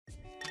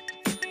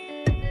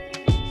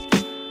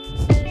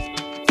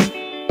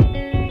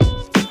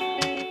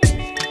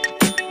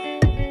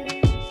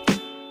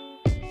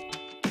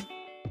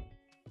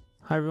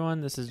Hi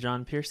everyone, this is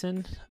John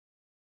Pearson.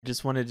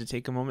 Just wanted to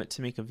take a moment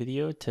to make a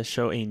video to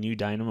show a new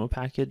Dynamo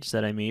package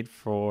that I made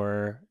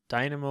for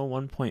Dynamo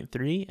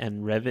 1.3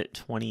 and Revit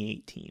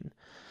 2018.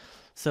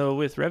 So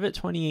with Revit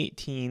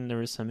 2018, there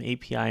was some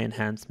API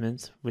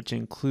enhancements, which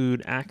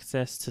include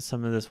access to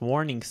some of this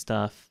warning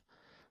stuff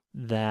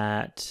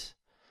that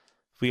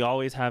we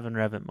always have in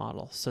Revit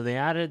models. So they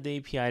added the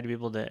API to be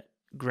able to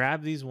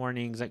grab these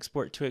warnings,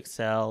 export to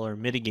Excel, or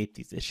mitigate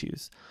these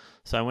issues.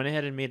 So I went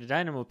ahead and made a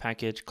Dynamo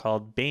package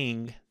called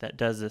Bang that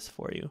does this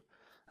for you.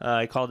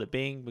 I called it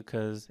Bang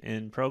because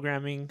in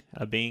programming,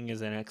 a bang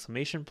is an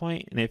exclamation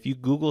point, and if you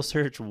Google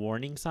search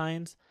warning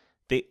signs,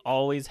 they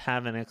always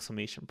have an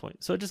exclamation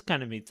point. So it just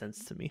kind of made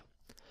sense to me.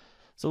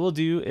 So what we'll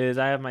do is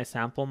I have my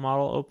sample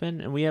model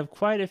open, and we have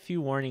quite a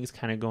few warnings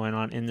kind of going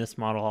on in this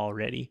model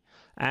already.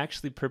 I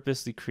actually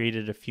purposely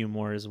created a few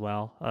more as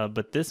well,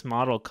 but this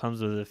model comes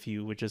with a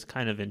few, which is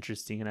kind of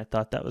interesting, and I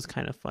thought that was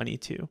kind of funny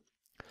too.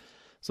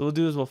 So what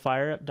we'll do is we'll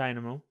fire up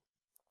Dynamo.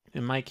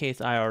 In my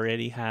case, I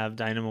already have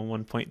Dynamo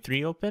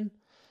 1.3 open,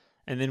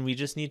 and then we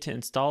just need to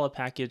install a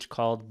package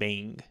called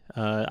Bang.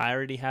 I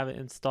already have it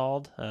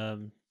installed.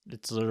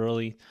 It's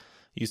literally,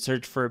 you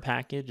search for a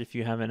package if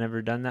you haven't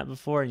ever done that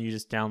before, and you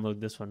just download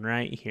this one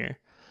right here,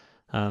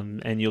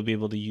 and you'll be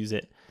able to use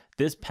it.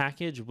 This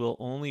package will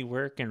only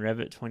work in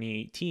Revit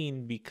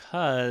 2018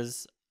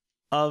 because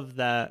of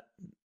that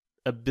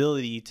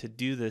ability to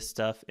do this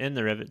stuff in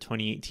the Revit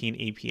 2018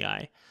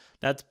 API.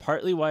 That's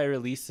partly why I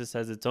released this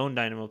as its own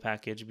Dynamo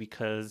package,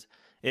 because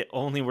it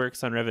only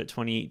works on Revit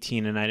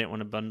 2018, and I didn't want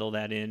to bundle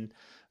that in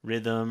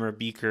Rhythm or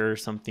Beaker or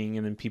something,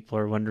 and then people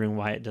are wondering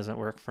why it doesn't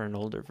work for an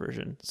older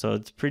version. So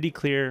it's pretty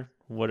clear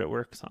what it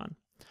works on.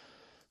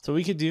 So what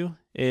we could do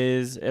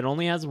is, it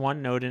only has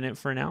one node in it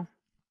for now,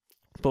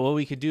 but what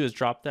we could do is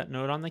drop that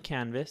node on the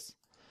canvas.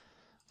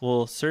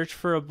 We'll search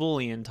for a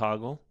Boolean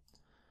toggle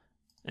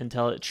and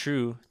tell it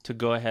true to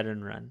go ahead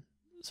and run.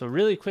 So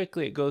really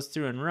quickly it goes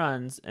through and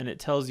runs, and it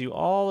tells you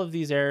all of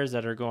these errors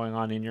that are going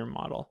on in your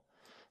model.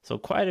 So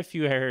quite a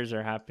few errors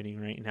are happening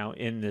right now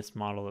in this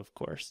model, of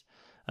course.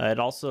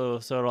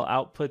 It'll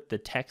output the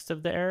text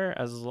of the error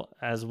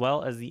as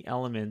well as the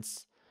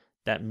elements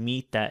that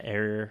meet that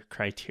error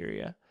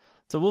criteria.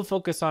 So we'll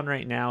focus on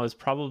right now is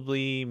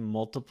probably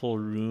multiple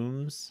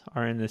rooms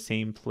are in the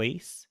same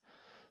place.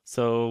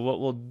 So what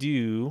we'll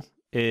do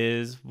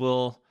is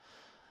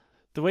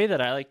the way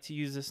that I like to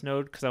use this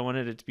node, because I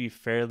wanted it to be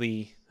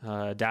fairly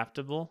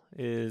adaptable,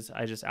 is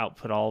I just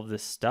output all of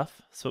this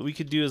stuff. So what we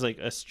could do is like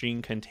a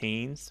string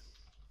contains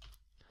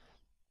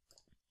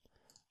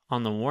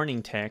on the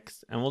warning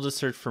text, and we'll just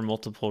search for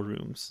multiple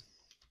rooms.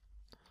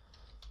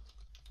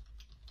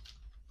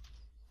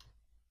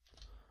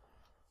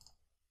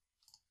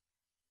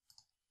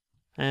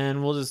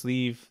 And we'll just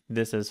leave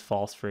this as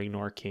false for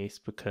ignore case,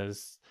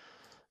 because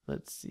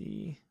let's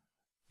see,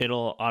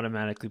 it'll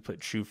automatically put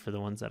true for the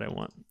ones that I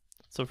want.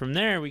 So from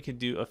there, we could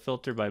do a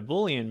filter by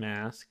Boolean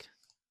mask,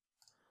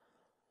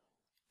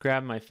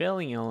 grab my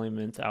failing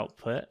elements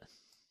output,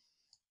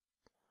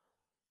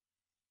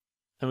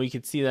 and we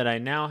could see that I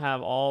now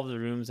have all of the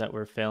rooms that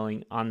were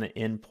failing on the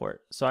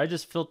import. So I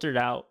just filtered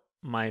out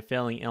my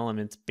failing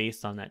elements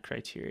based on that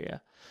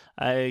criteria.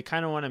 I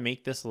kind of want to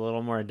make this a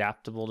little more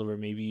adaptable to where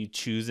maybe you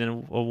choose a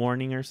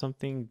warning or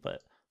something,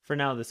 but for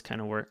now this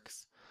kind of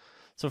works.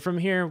 So from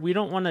here, we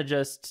don't want to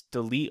just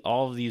delete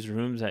all of these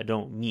rooms that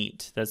don't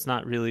meet. That's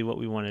not really what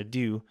we want to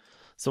do.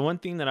 So one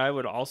thing that I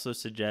would also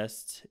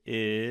suggest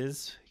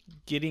is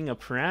getting a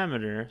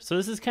parameter. So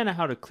this is kind of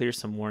how to clear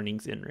some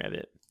warnings in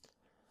Revit.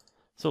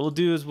 So what we'll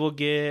do is we'll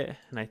get,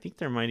 and I think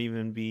there might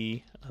even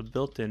be a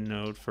built-in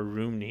node for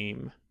room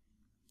name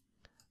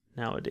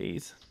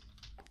nowadays.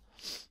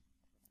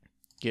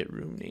 Get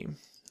room name.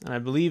 And I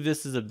believe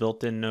this is a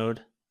built-in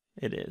node.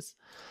 It is.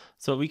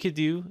 So what we could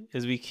do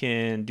is we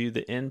can do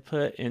the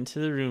input into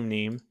the room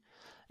name,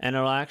 and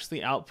it'll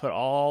actually output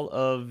all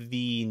of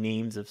the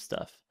names of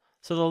stuff.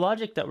 So the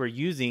logic that we're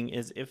using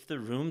is if the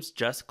room's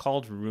just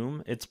called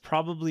room, it's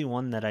probably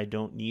one that I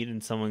don't need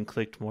and someone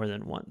clicked more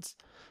than once.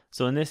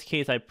 So in this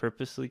case, I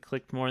purposely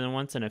clicked more than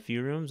once in a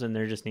few rooms, and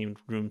they're just named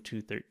room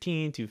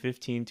 213,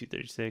 215,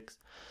 236,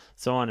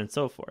 so on and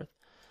so forth.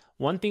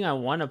 One thing I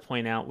want to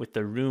point out with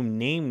the room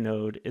name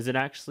node is it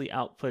actually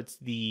outputs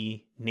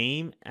the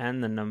name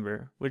and the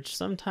number, which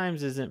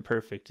sometimes isn't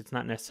perfect. It's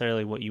not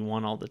necessarily what you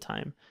want all the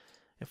time.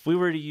 If we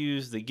were to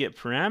use the get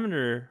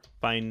parameter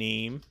by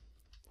name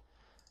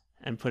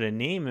and put a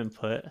name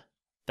input,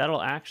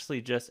 that'll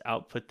actually just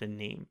output the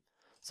name.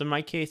 So in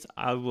my case,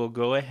 I will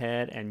go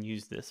ahead and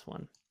use this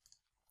one.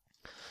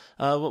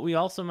 What we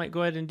also might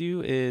go ahead and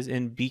do is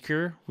in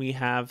Beaker, we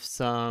have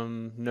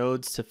some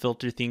nodes to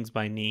filter things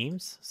by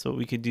names. So what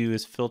we could do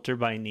is filter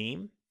by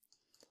name.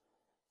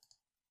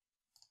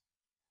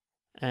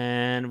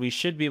 And we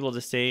should be able to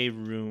say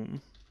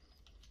room.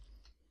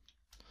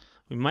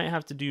 We might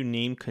have to do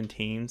name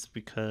contains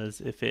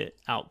because if it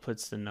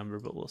outputs the number,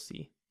 but we'll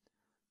see.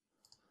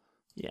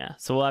 Yeah,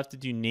 so we'll have to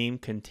do name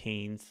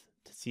contains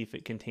to see if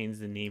it contains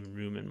the name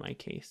room in my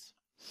case.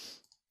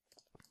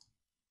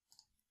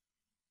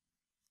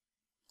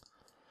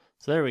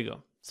 So there we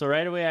go. So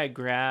right away I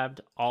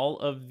grabbed all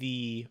of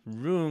the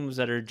rooms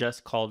that are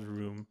just called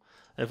room.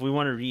 If we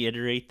want to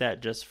reiterate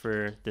that just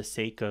for the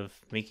sake of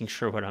making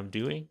sure what I'm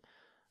doing,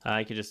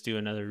 I could just do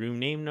another room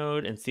name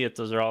node and see if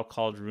those are all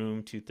called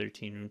room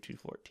 213, room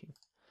 214.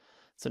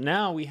 So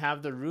now we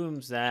have the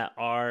rooms that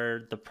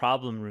are the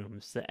problem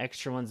rooms, the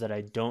extra ones that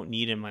I don't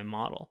need in my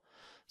model.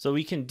 So what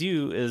we can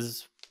do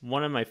is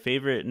one of my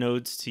favorite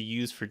nodes to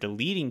use for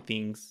deleting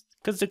things,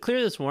 because to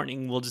clear this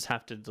warning, we'll just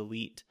have to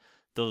delete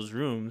those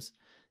rooms,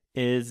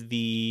 is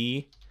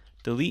the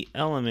delete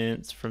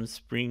elements from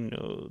Spring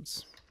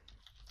nodes.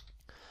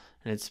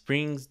 And it's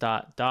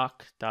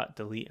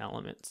springs.doc.delete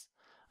elements.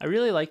 I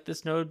really like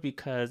this node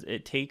because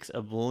it takes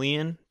a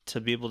Boolean to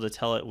be able to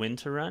tell it when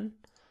to run.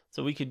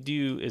 So what we could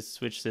do is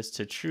switch this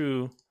to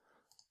true,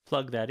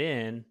 plug that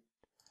in,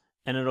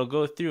 and it'll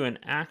go through and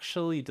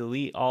actually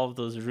delete all of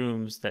those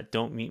rooms that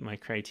don't meet my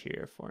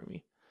criteria for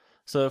me.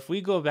 So if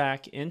we go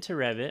back into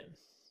Revit,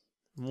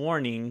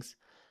 warnings,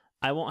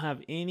 I won't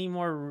have any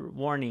more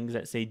warnings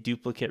that say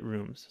duplicate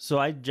rooms. So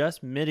I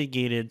just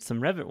mitigated some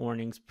Revit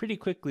warnings pretty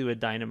quickly with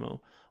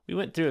Dynamo. We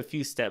went through a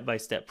few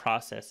step-by-step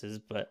processes,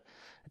 but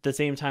at the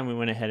same time, we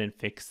went ahead and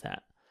fixed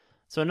that.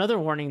 So another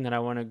warning that I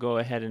want to go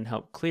ahead and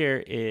help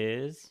clear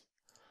is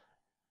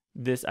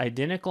this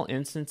identical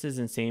instances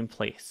in same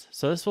place.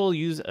 So this will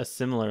use a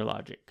similar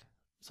logic.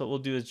 So what we'll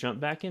do is jump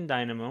back in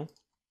Dynamo.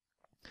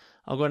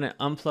 I'll go ahead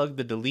and unplug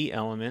the delete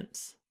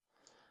elements.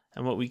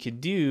 And what we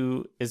could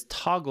do is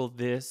toggle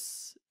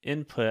this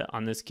input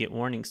on this get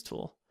warnings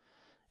tool.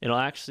 It'll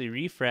actually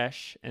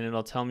refresh and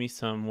it'll tell me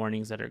some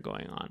warnings that are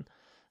going on.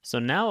 So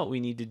now what we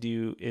need to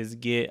do is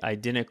get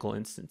identical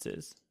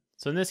instances.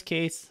 So in this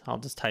case, I'll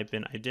just type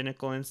in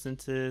identical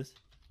instances.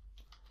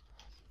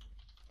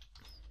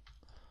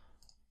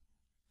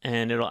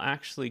 And it'll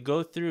actually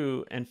go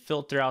through and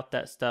filter out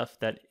that stuff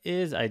that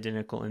is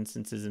identical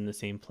instances in the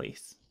same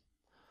place.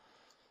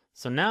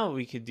 So now what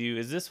we could do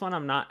is this one,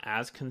 I'm not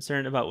as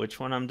concerned about which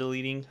one I'm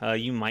deleting.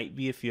 You might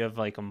be if you have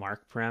like a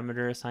mark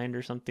parameter assigned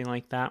or something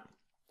like that.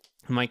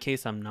 In my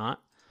case, I'm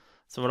not.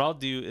 So what I'll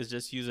do is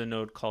just use a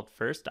node called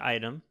first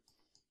item,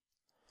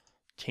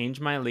 change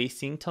my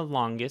lacing to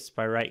longest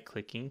by right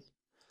clicking.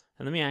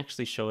 And let me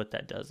actually show what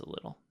that does a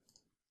little.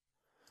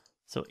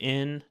 So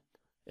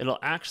it'll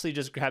actually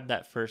just grab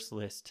that first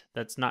list.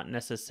 That's not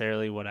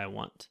necessarily what I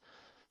want.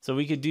 So what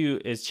we could do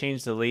is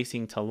change the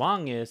lacing to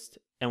longest.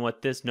 And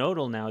what this node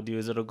will now do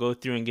is it'll go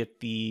through and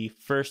get the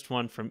first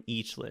one from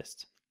each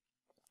list.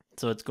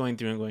 So it's going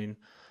through and going,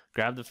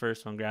 grab the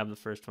first one, grab the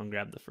first one,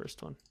 grab the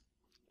first one.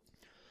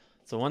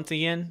 So once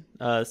again,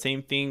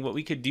 same thing. What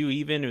we could do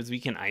even is we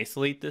can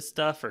isolate this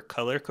stuff or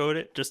color code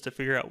it just to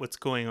figure out what's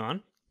going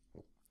on.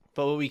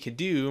 But what we could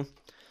do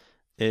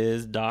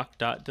is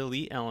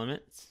doc.delete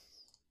elements,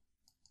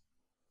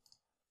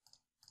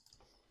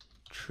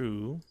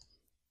 true.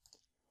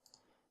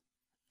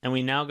 And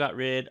we now got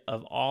rid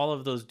of all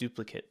of those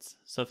duplicates.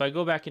 So if I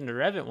go back into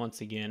Revit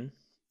once again,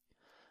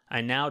 I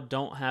now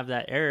don't have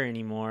that error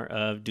anymore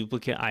of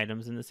duplicate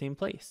items in the same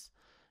place.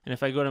 And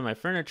if I go to my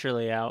furniture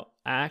layout,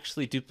 I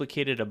actually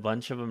duplicated a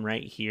bunch of them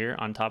right here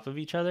on top of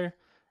each other.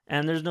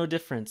 And there's no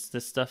difference.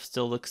 This stuff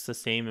still looks the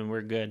same and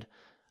we're good.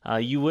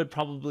 You would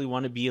probably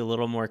want to be a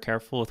little more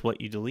careful with what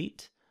you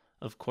delete,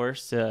 of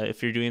course,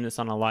 if you're doing this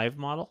on a live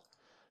model.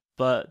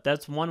 But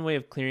that's one way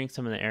of clearing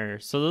some of the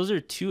errors. So those are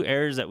two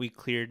errors that we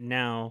cleared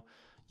now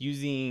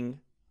using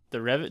the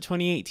Revit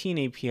 2018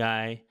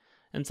 API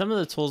and some of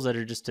the tools that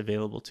are just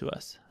available to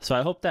us. So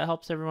I hope that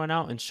helps everyone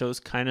out and shows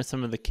kind of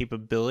some of the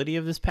capability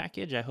of this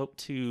package. I hope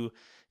to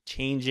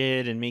change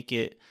it and make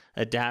it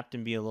adapt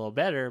and be a little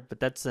better, but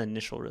that's the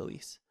initial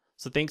release.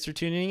 So thanks for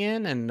tuning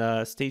in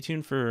and stay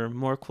tuned for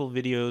more cool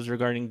videos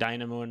regarding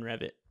Dynamo and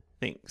Revit.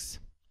 Thanks.